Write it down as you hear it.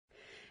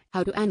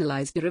How to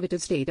analyze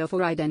derivatives data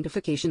for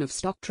identification of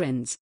stock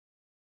trends.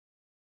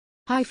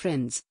 Hi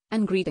friends,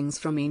 and greetings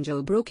from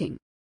Angel Broking.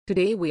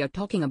 Today we are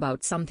talking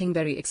about something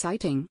very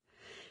exciting.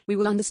 We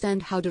will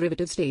understand how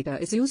derivatives data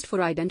is used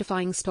for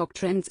identifying stock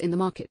trends in the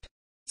market.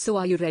 So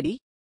are you ready?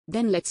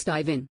 Then let's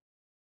dive in.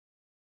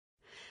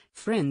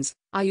 Friends,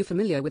 are you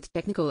familiar with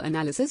technical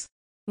analysis?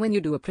 When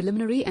you do a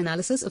preliminary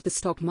analysis of the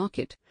stock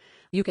market,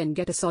 you can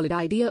get a solid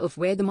idea of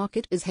where the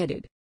market is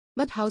headed.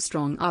 But how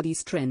strong are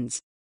these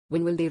trends?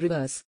 When will they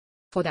reverse?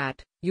 For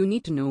that, you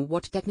need to know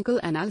what technical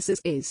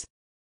analysis is.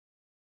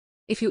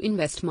 If you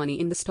invest money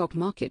in the stock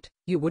market,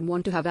 you would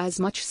want to have as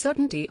much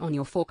certainty on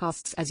your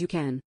forecasts as you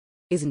can.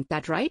 Isn't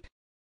that right?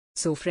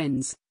 So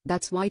friends,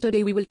 that's why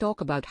today we will talk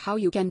about how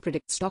you can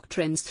predict stock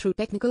trends through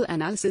technical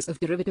analysis of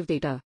derivative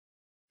data.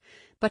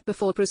 But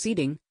before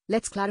proceeding,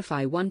 let's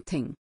clarify one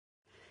thing.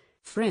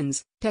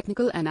 Friends,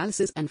 technical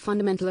analysis and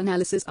fundamental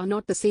analysis are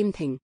not the same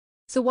thing.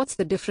 So what's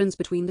the difference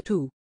between the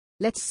two?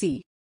 Let's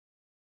see.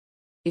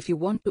 If you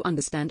want to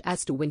understand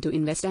as to when to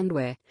invest and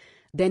where,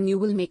 then you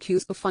will make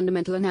use of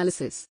fundamental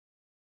analysis.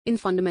 In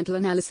fundamental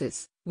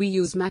analysis, we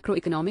use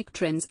macroeconomic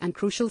trends and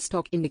crucial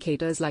stock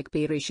indicators like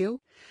pay ratio,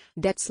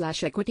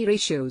 debt/equity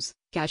ratios,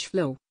 cash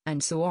flow,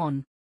 and so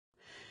on.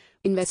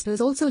 Investors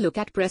also look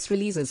at press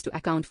releases to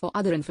account for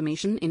other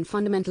information in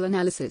fundamental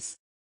analysis.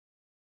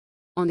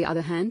 On the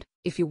other hand,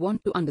 if you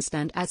want to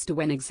understand as to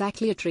when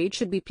exactly a trade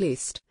should be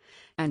placed,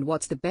 and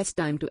what's the best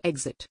time to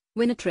exit,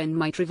 when a trend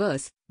might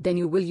reverse, then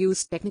you will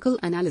use technical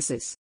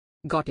analysis.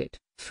 Got it,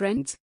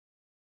 friends?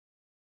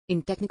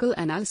 In technical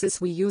analysis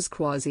we use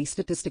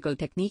quasi-statistical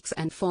techniques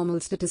and formal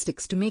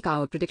statistics to make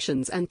our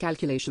predictions and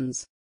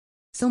calculations.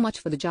 So much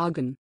for the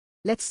jargon.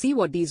 Let's see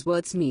what these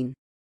words mean.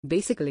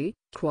 Basically,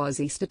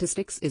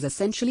 quasi-statistics is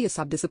essentially a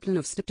subdiscipline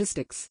of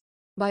statistics.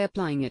 By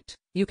applying it,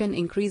 you can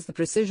increase the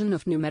precision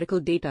of numerical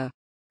data.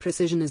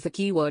 Precision is the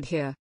key word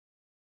here.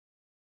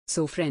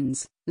 So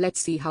friends, let's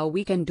see how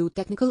we can do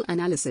technical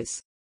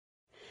analysis.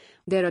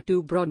 There are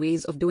two broad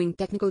ways of doing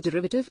technical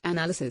derivative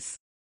analysis.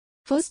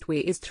 First way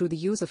is through the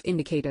use of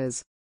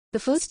indicators. The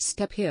first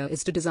step here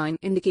is to design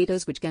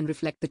indicators which can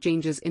reflect the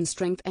changes in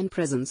strength and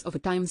presence of a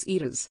time's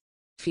eras.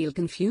 Feel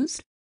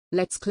confused?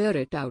 Let's clear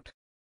it out.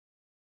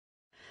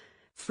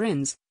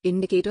 Friends,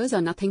 indicators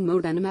are nothing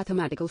more than a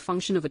mathematical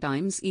function of a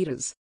time's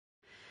eras.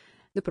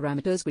 The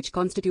parameters which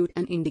constitute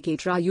an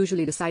indicator are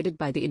usually decided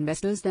by the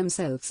investors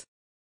themselves.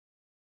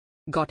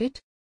 Got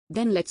it?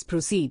 Then let's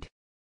proceed.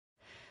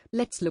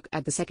 Let's look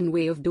at the second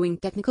way of doing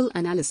technical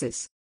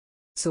analysis.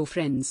 So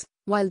friends,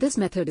 while this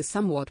method is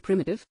somewhat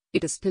primitive,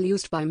 it is still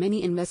used by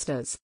many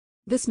investors.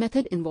 This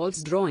method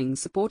involves drawing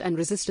support and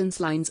resistance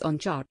lines on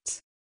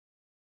charts.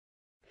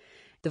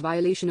 The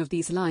violation of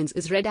these lines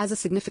is read as a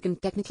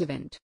significant technical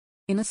event.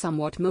 In a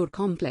somewhat more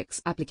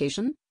complex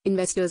application,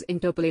 investors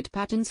interpolate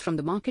patterns from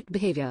the market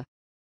behavior.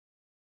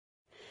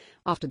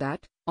 After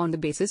that, on the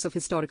basis of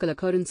historical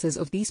occurrences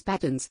of these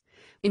patterns,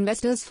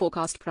 investors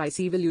forecast price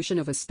evolution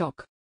of a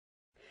stock.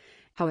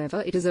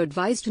 However, it is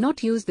advised to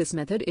not use this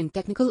method in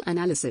technical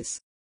analysis.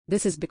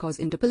 This is because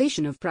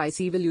interpolation of price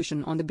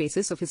evolution on the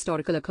basis of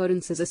historical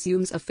occurrences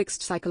assumes a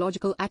fixed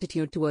psychological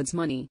attitude towards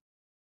money.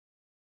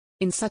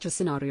 In such a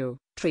scenario,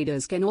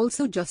 traders can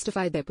also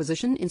justify their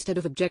position instead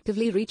of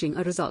objectively reaching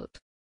a result.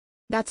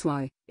 That's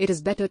why it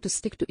is better to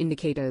stick to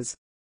indicators.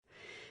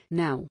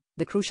 Now,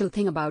 the crucial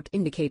thing about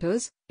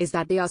indicators is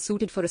that they are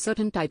suited for a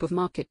certain type of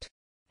market.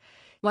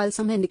 While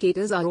some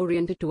indicators are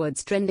oriented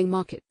towards trending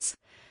markets,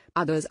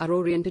 others are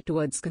oriented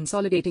towards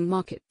consolidating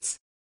markets.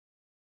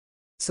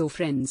 So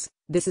friends,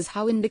 this is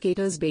how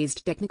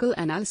indicators-based technical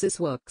analysis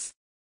works.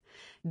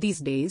 These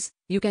days,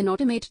 you can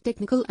automate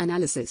technical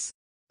analysis.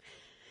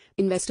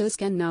 Investors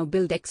can now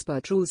build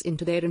expert rules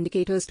into their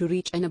indicators to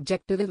reach an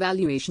objective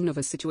evaluation of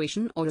a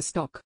situation or a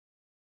stock.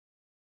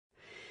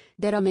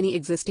 There are many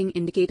existing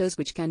indicators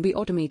which can be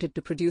automated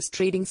to produce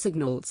trading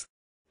signals.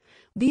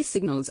 These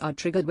signals are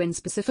triggered when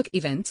specific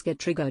events get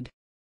triggered.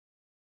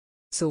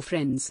 So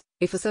friends,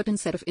 if a certain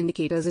set of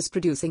indicators is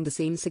producing the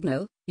same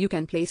signal, you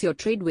can place your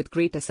trade with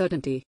greater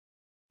certainty.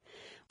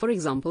 For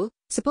example,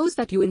 suppose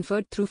that you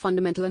inferred through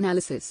fundamental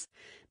analysis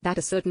that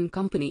a certain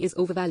company is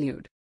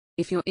overvalued.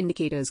 If your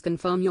indicators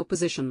confirm your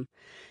position,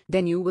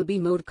 then you will be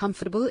more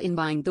comfortable in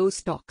buying those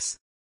stocks.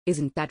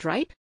 Isn't that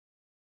right?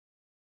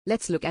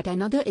 Let's look at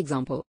another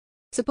example.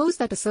 Suppose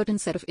that a certain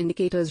set of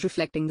indicators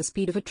reflecting the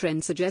speed of a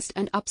trend suggest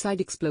an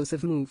upside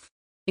explosive move.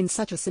 In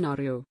such a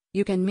scenario,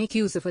 you can make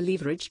use of a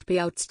leveraged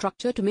payout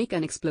structure to make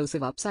an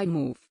explosive upside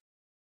move.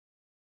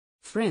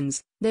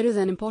 Friends, there is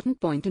an important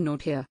point to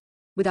note here.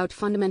 Without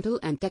fundamental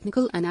and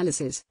technical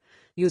analysis,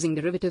 using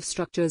derivative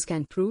structures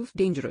can prove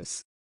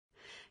dangerous.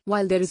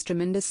 While there is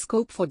tremendous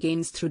scope for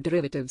gains through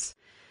derivatives,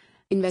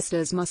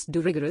 investors must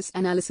do rigorous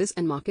analysis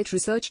and market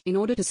research in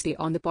order to stay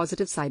on the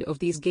positive side of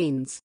these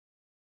gains.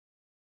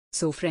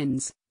 So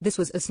friends, this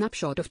was a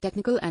snapshot of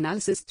technical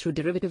analysis through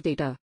derivative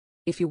data.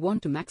 If you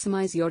want to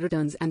maximize your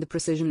returns and the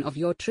precision of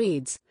your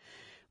trades,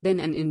 then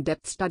an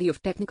in-depth study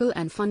of technical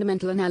and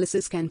fundamental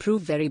analysis can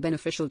prove very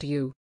beneficial to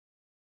you.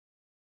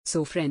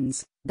 So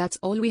friends, that's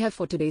all we have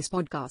for today's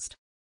podcast.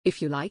 If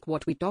you like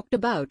what we talked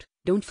about,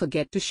 don't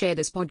forget to share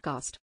this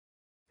podcast.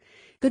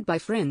 Goodbye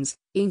friends,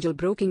 Angel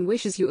Broking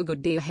wishes you a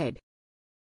good day ahead.